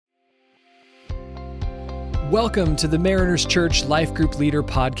Welcome to the Mariners Church Life Group Leader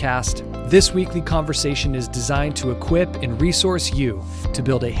Podcast. This weekly conversation is designed to equip and resource you to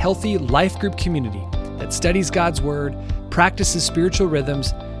build a healthy life group community that studies God's Word, practices spiritual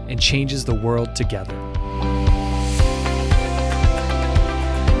rhythms, and changes the world together.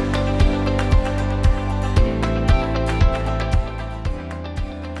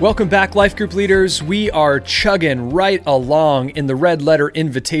 Welcome back, Life Group Leaders. We are chugging right along in the Red Letter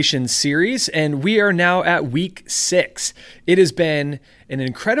Invitation series, and we are now at week 6. It has been an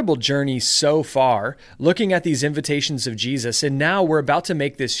incredible journey so far, looking at these invitations of Jesus, and now we're about to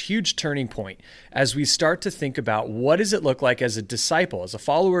make this huge turning point as we start to think about what does it look like as a disciple, as a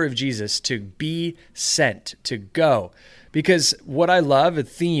follower of Jesus, to be sent, to go. Because what I love, a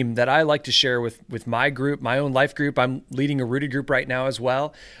theme that I like to share with my group, my own life group, I'm leading a rooted group right now as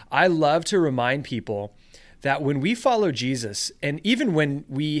well. I love to remind people that when we follow Jesus, and even when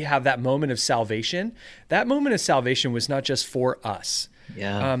we have that moment of salvation was not just for us.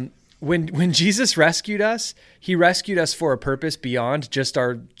 Yeah. When Jesus rescued us, he rescued us for a purpose beyond just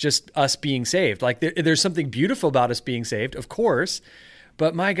us being saved. Like there's something beautiful about us being saved, of course,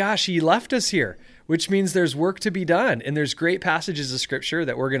 but my gosh, he left us here, which means there's work to be done. And there's great passages of scripture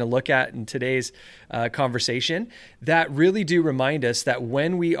that we're going to look at in today's conversation that really do remind us that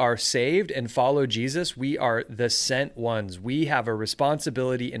when we are saved and follow Jesus, we are the sent ones. We have a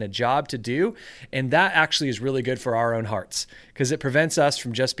responsibility and a job to do. And that actually is really good for our own hearts because it prevents us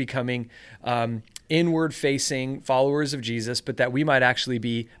from just becoming inward-facing followers of Jesus, but that we might actually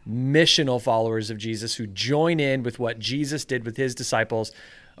be missional followers of Jesus who join in with what Jesus did with his disciples.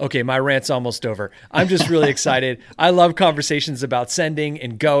 Okay, my rant's almost over. I'm just really excited. I love conversations about sending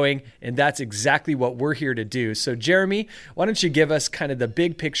and going, and that's exactly what we're here to do. So Jeremy, why don't you give us kind of the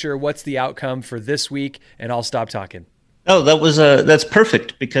big picture? What's the outcome for this week? And I'll stop talking. Oh, that's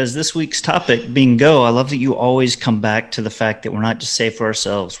perfect, because this week's topic being go, I love that you always come back to the fact that we're not just saved for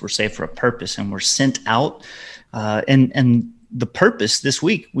ourselves, we're saved for a purpose, and we're sent out. And the purpose this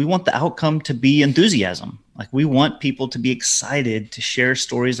week, we want the outcome to be enthusiasm. Like we want people to be excited to share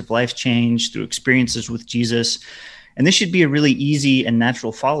stories of life change through experiences with Jesus. And this should be a really easy and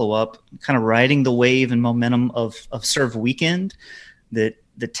natural follow-up, kind of riding the wave and momentum of Serve Weekend. That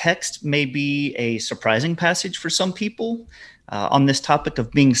the text may be a surprising passage for some people on this topic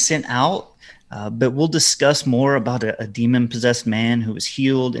of being sent out. But we'll discuss more about a demon-possessed man who was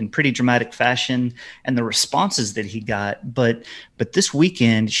healed in pretty dramatic fashion and the responses that he got. But this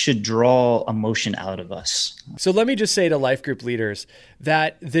weekend should draw emotion out of us. So let me just say to life group leaders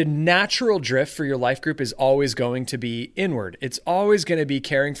that the natural drift for your life group is always going to be inward. It's always going to be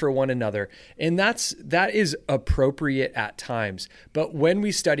caring for one another. And that is appropriate at times. But when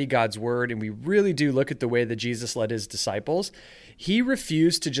we study God's word and we really do look at the way that Jesus led his disciples, he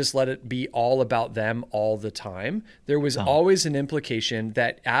refused to just let it be all about them all the time. There was always an implication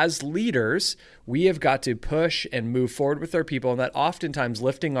that as leaders, we have got to push and move forward with our people, and that oftentimes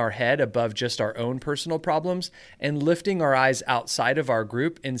lifting our head above just our own personal problems and lifting our eyes outside of our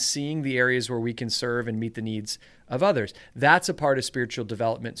group and seeing the areas where we can serve and meet the needs of others. That's a part of spiritual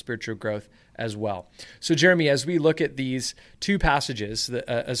development, spiritual growth as well. So Jeremy, as we look at these two passages,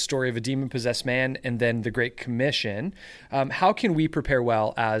 a story of a demon-possessed man and then the Great Commission, how can we prepare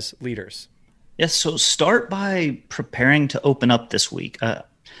well as leaders? Yes, so start by preparing to open up this week.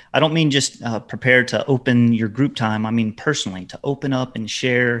 I don't mean just prepare to open your group time. I mean personally, to open up and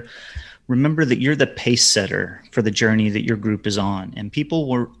share. Remember that you're the pace setter for the journey that your group is on, and people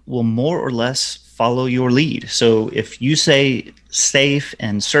will more or less follow your lead. So if you say safe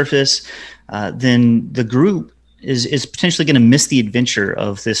and surface, then the group is potentially going to miss the adventure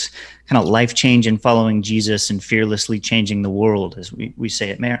of this kind of life change in following Jesus and fearlessly changing the world, as we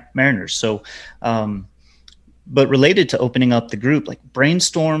say at Mariners. So, but related to opening up the group, like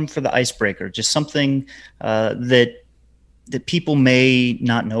brainstorm for the icebreaker, just something that people may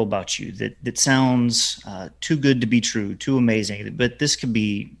not know about you, that sounds too good to be true, too amazing. But this could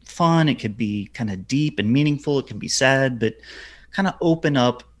be fun. It could be kind of deep and meaningful. It can be sad, but kind of open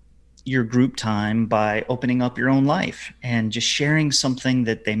up your group time by opening up your own life and just sharing something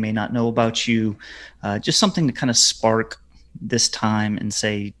that they may not know about you, just something to kind of spark this time and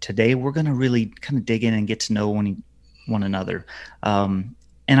say, today we're going to really kind of dig in and get to know one another.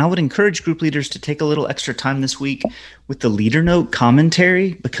 And I would encourage group leaders to take a little extra time this week with the leader note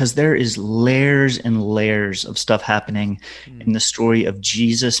commentary, because there is layers and layers of stuff happening in the story of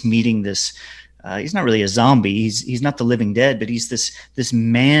Jesus meeting this. He's not really a zombie. He's not the living dead, but he's this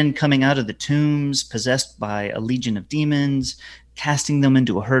man coming out of the tombs, possessed by a legion of demons, casting them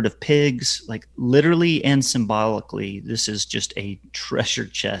into a herd of pigs. Like literally and symbolically, this is just a treasure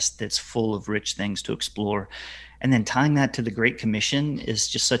chest that's full of rich things to explore. And then tying that to the Great Commission is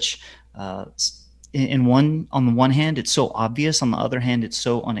just such, on the one hand, it's so obvious. On the other hand, it's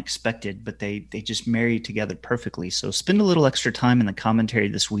so unexpected, but they just marry together perfectly. So spend a little extra time in the commentary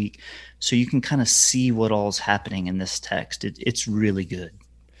this week so you can kind of see what all's happening in this text. It's really good.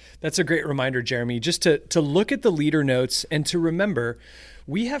 That's a great reminder, Jeremy, just to look at the leader notes and to remember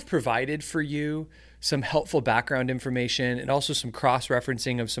we have provided for you some helpful background information and also some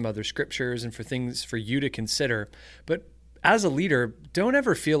cross-referencing of some other scriptures and for things for you to consider. But as a leader, don't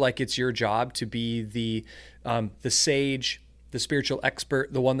ever feel like it's your job to be the sage, the spiritual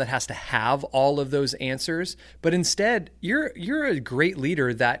expert, the one that has to have all of those answers. But instead, you're a great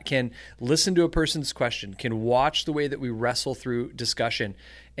leader that can listen to a person's question, can watch the way that we wrestle through discussion.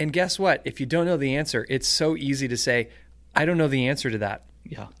 And guess what? If you don't know the answer, it's so easy to say, I don't know the answer to that.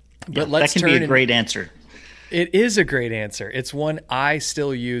 Yeah. But let's that can be a great answer. It is a great answer. It's one I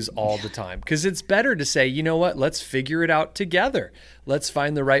still use all the time because it's better to say, you know what, let's figure it out together. Let's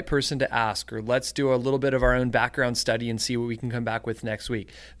find the right person to ask, or let's do a little bit of our own background study and see what we can come back with next week.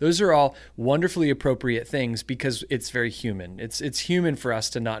 Those are all wonderfully appropriate things because it's very human. It's human for us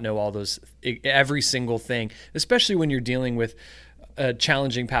to not know all those, every single thing, especially when you're dealing with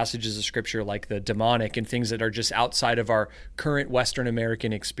challenging passages of scripture like the demonic and things that are just outside of our current Western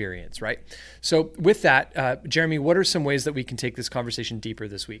American experience, right? So with that, Jeremy, what are some ways that we can take this conversation deeper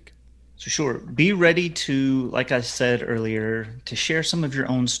this week? So sure, be ready to, like I said earlier, to share some of your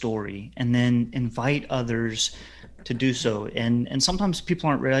own story and then invite others to do so. And sometimes people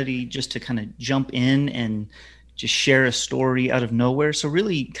aren't ready just to kind of jump in and just share a story out of nowhere. So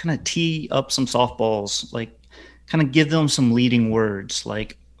really kind of tee up some softballs, like kind of give them some leading words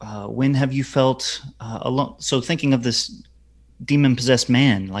like, when have you felt alone? So thinking of this demon-possessed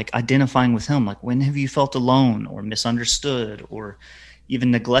man, like identifying with him, like when have you felt alone or misunderstood or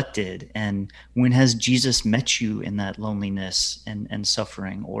even neglected? And when has Jesus met you in that loneliness and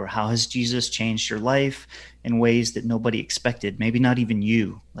suffering? Or how has Jesus changed your life in ways that nobody expected? Maybe not even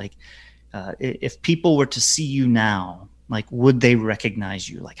you. Like if people were to see you now, like would they recognize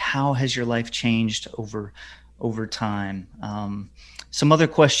you? Like how has your life changed over time? Some other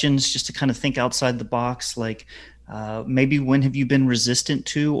questions just to kind of think outside the box, like maybe when have you been resistant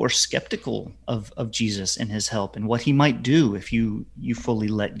to or skeptical of Jesus and his help and what he might do if you fully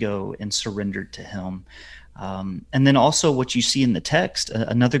let go and surrendered to him? And then also what you see in the text,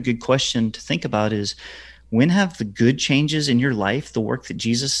 another good question to think about is, when have the good changes in your life, the work that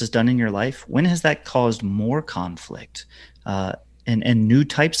Jesus has done in your life, when has that caused more conflict and new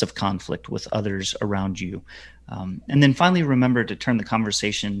types of conflict with others around you? And then finally, remember to turn the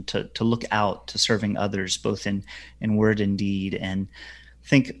conversation to look out to serving others, both in word and deed, and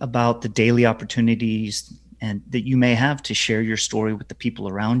think about the daily opportunities and that you may have to share your story with the people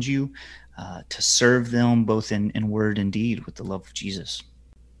around you, to serve them both in word and deed with the love of Jesus.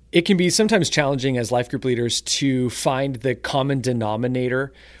 It can be sometimes challenging as life group leaders to find the common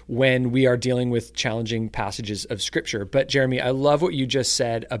denominator when we are dealing with challenging passages of scripture. But Jeremy, I love what you just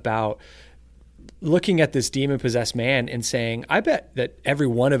said about looking at this demon-possessed man and saying, I bet that every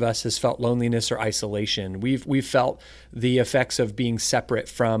one of us has felt loneliness or isolation. We've felt the effects of being separate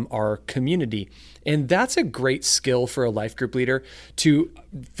from our community. And that's a great skill for a life group leader to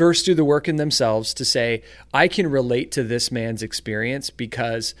first do the work in themselves to say, I can relate to this man's experience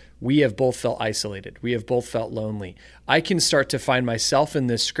because we have both felt isolated. We have both felt lonely. I can start to find myself in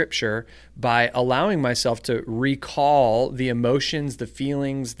this scripture by allowing myself to recall the emotions, the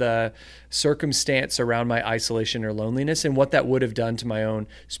feelings, the circumstance around my isolation or loneliness and what that would have done to my own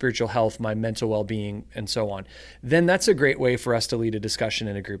spiritual health, my mental well-being, and so on. Then that's a great way for us to lead a discussion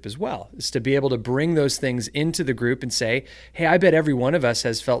in a group as well, is to be able to bring those things into the group and say, hey, I bet every one of us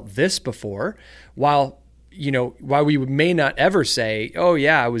has felt this before, while we may not ever say, oh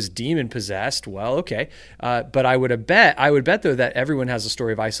yeah, I was demon possessed. Well, okay. But I would bet though that everyone has a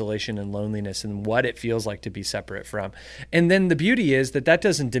story of isolation and loneliness and what it feels like to be separate from. And then the beauty is that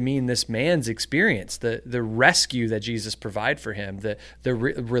doesn't demean this man's experience, the rescue that Jesus provided for him, the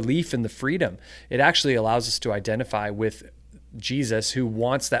relief and the freedom. It actually allows us to identify with Jesus, who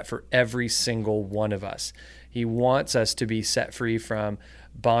wants that for every single one of us. He wants us to be set free from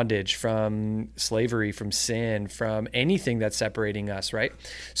bondage, from slavery, from sin, from anything that's separating us, right?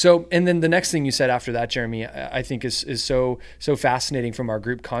 So, and then the next thing you said after that, Jeremy, I think is so fascinating from our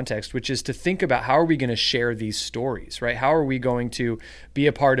group context, which is to think about how are we going to share these stories, right? How are we going to be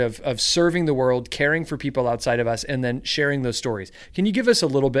a part of serving the world, caring for people outside of us, and then sharing those stories? Can you give us a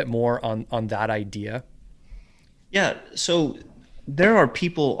little bit more on that idea? Yeah. So there are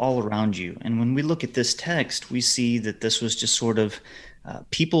people all around you. And when we look at this text, we see that this was just sort of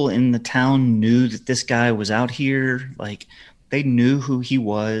people in the town knew that this guy was out here. Like they knew who he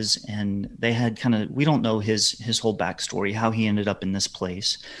was, and they had kind of, we don't know his whole backstory, how he ended up in this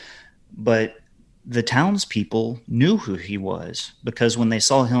place. But the townspeople knew who he was because when they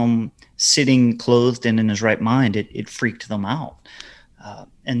saw him sitting clothed and in his right mind, it freaked them out.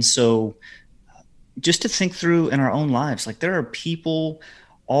 And so just to think through in our own lives, like there are people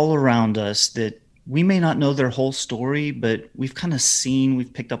all around us that we may not know their whole story, but we've kind of seen,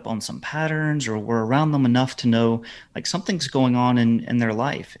 we've picked up on some patterns, or we're around them enough to know like something's going on in their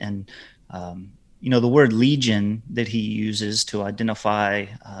life. And, the word legion that he uses to identify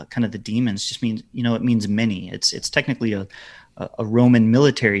kind of the demons just means, it means many. It's technically a Roman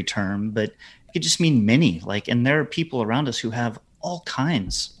military term, but it could just mean many. Like, and there are people around us who have all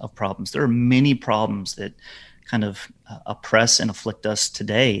kinds of problems. There are many problems that kind of oppress and afflict us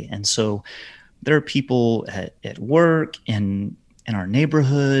today. And so there are people at work, in our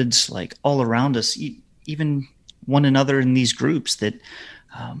neighborhoods, like all around us, even one another in these groups that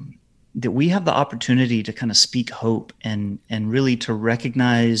we have the opportunity to kind of speak hope and really to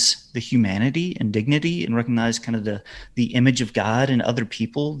recognize the humanity and dignity and recognize kind of the image of God in other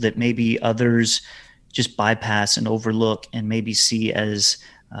people that maybe others just bypass and overlook and maybe see as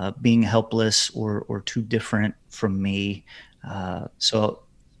being helpless or too different from me. So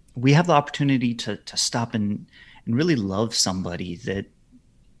we have the opportunity to stop and really love somebody that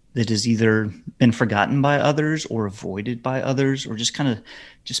has either been forgotten by others or avoided by others or just kind of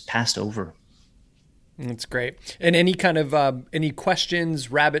just passed over. That's great. And any kind of any questions,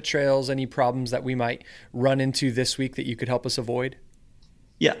 rabbit trails, any problems that we might run into this week that you could help us avoid?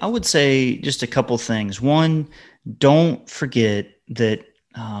 Yeah, I would say just a couple things. One, don't forget that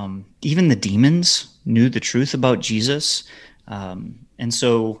even the demons knew the truth about Jesus. And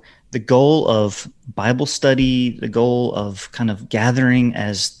so the goal of Bible study, the goal of kind of gathering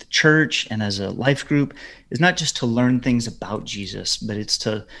as the church and as a life group is not just to learn things about Jesus, but it's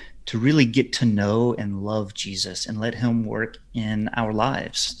to really get to know and love Jesus and let him work in our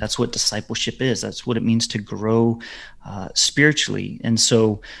lives. That's what discipleship is. That's what it means to grow spiritually. And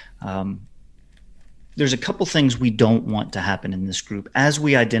so there's a couple things we don't want to happen in this group. As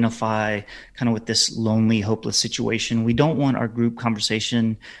we identify kind of with this lonely, hopeless situation, we don't want our group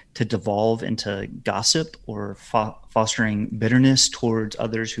conversation to devolve into gossip or fostering bitterness towards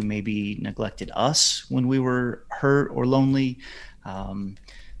others who maybe neglected us when we were hurt or lonely.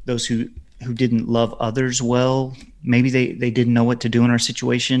 Those who didn't love others well, maybe they didn't know what to do in our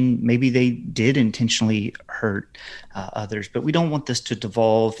situation. Maybe they did intentionally hurt others, but we don't want this to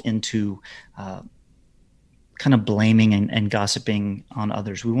devolve into kind of blaming and gossiping on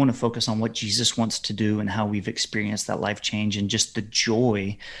others. We want to focus on what Jesus wants to do and how we've experienced that life change and just the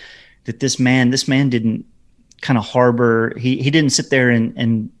joy that this man didn't kind of harbor. He didn't sit there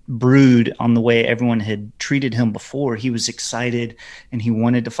and brood on the way everyone had treated him before. He was excited and he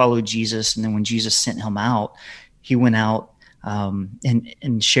wanted to follow Jesus. And then when Jesus sent him out, he went out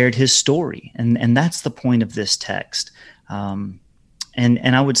and shared his story. And that's the point of this text.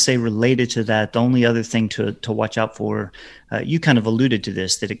 And I would say related to that, the only other thing to watch out for, you kind of alluded to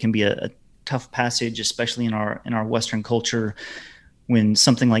this, that it can be a tough passage, especially in our Western culture, when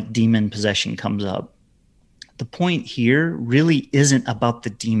something like demon possession comes up. The point here really isn't about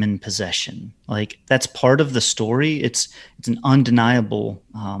the demon possession. Like that's part of the story. It's an undeniable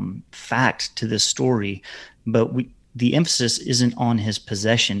fact to this story, but the emphasis isn't on his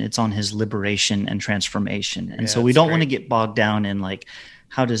possession. It's on his liberation and transformation. And so we don't want to get bogged down in like,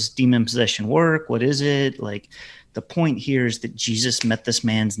 how does demon possession work? What is it? Like the point here is that Jesus met this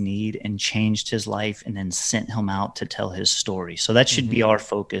man's need and changed his life and then sent him out to tell his story. So that should be our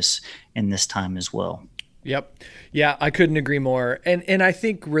focus in this time as well. Yep. Yeah, I couldn't agree more. And I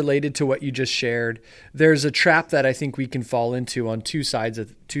think related to what you just shared, there's a trap that I think we can fall into on two sides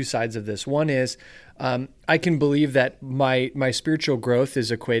of this. One is I can believe that my spiritual growth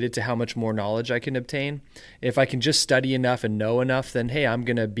is equated to how much more knowledge I can obtain. If I can just study enough and know enough, then hey, I'm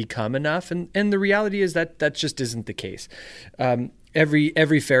going to become enough. And the reality is that just isn't the case. Every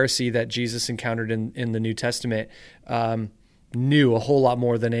Pharisee that Jesus encountered in the New Testament knew a whole lot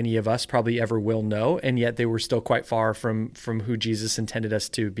more than any of us probably ever will know, and yet they were still quite far from who Jesus intended us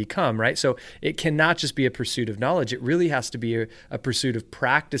to become, right? So it cannot just be a pursuit of knowledge. It really has to be a pursuit of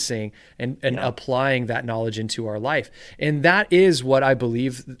practicing and applying that knowledge into our life. And that is what I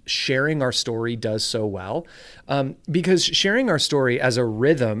believe sharing our story does so well. Because sharing our story as a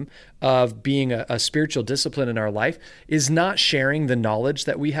rhythm of being a spiritual discipline in our life is not sharing the knowledge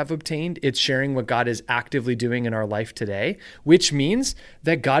that we have obtained. It's sharing what God is actively doing in our life today, which means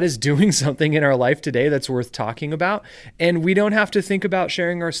that God is doing something in our life today that's worth talking about. And we don't have to think about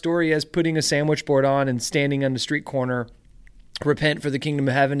sharing our story as putting a sandwich board on and standing on the street corner. Repent, for the kingdom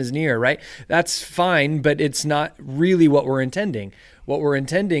of heaven is near, right? That's fine, but it's not really what we're intending. What we're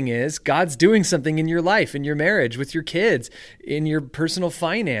intending is God's doing something in your life, in your marriage, with your kids, in your personal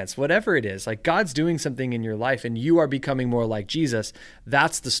finance, whatever it is. Like, God's doing something in your life and you are becoming more like Jesus.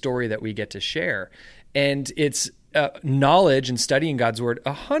 That's the story that we get to share. And it's knowledge and studying God's word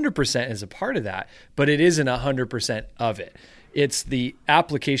 100% is a part of that, but it isn't 100% of it. It's the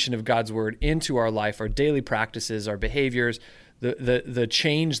application of God's word into our life, our daily practices, our behaviors, the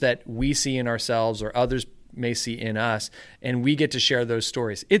change that we see in ourselves or others may see in us, and we get to share those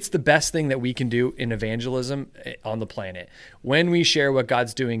stories. It's the best thing that we can do in evangelism on the planet. When we share what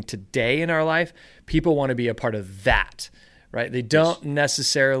God's doing today in our life, people want to be a part of that, right? They don't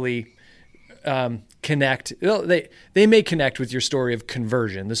necessarily connect. Well, they may connect with your story of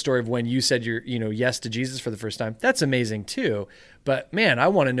conversion, the story of when you said your yes to Jesus for the first time. That's amazing too. But man, I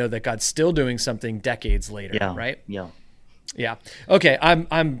want to know that God's still doing something decades later, right? Yeah. Okay.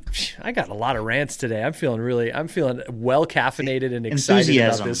 I got a lot of rants today. I'm feeling well caffeinated and excited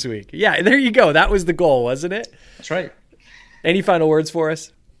about this week. Yeah, there you go. That was the goal, wasn't it? That's right. Any final words for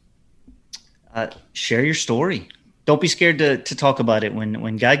us? Share your story. Don't be scared to talk about it.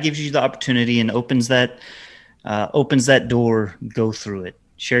 When God gives you the opportunity and opens that door, go through it.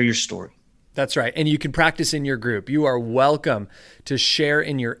 Share your story. That's right. And you can practice in your group. You are welcome to share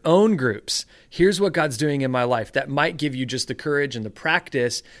in your own groups. Here's what God's doing in my life. That might give you just the courage and the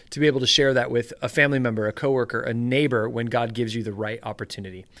practice to be able to share that with a family member, a coworker, a neighbor when God gives you the right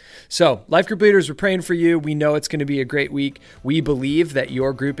opportunity. So, life group leaders, we're praying for you. We know it's going to be a great week. We believe that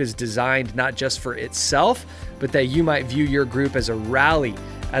your group is designed not just for itself, but that you might view your group as a rally,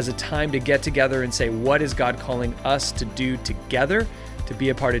 as a time to get together and say, what is God calling us to do together to be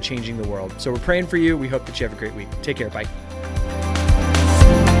a part of changing the world? So we're praying for you. We hope that you have a great week. Take care. Bye.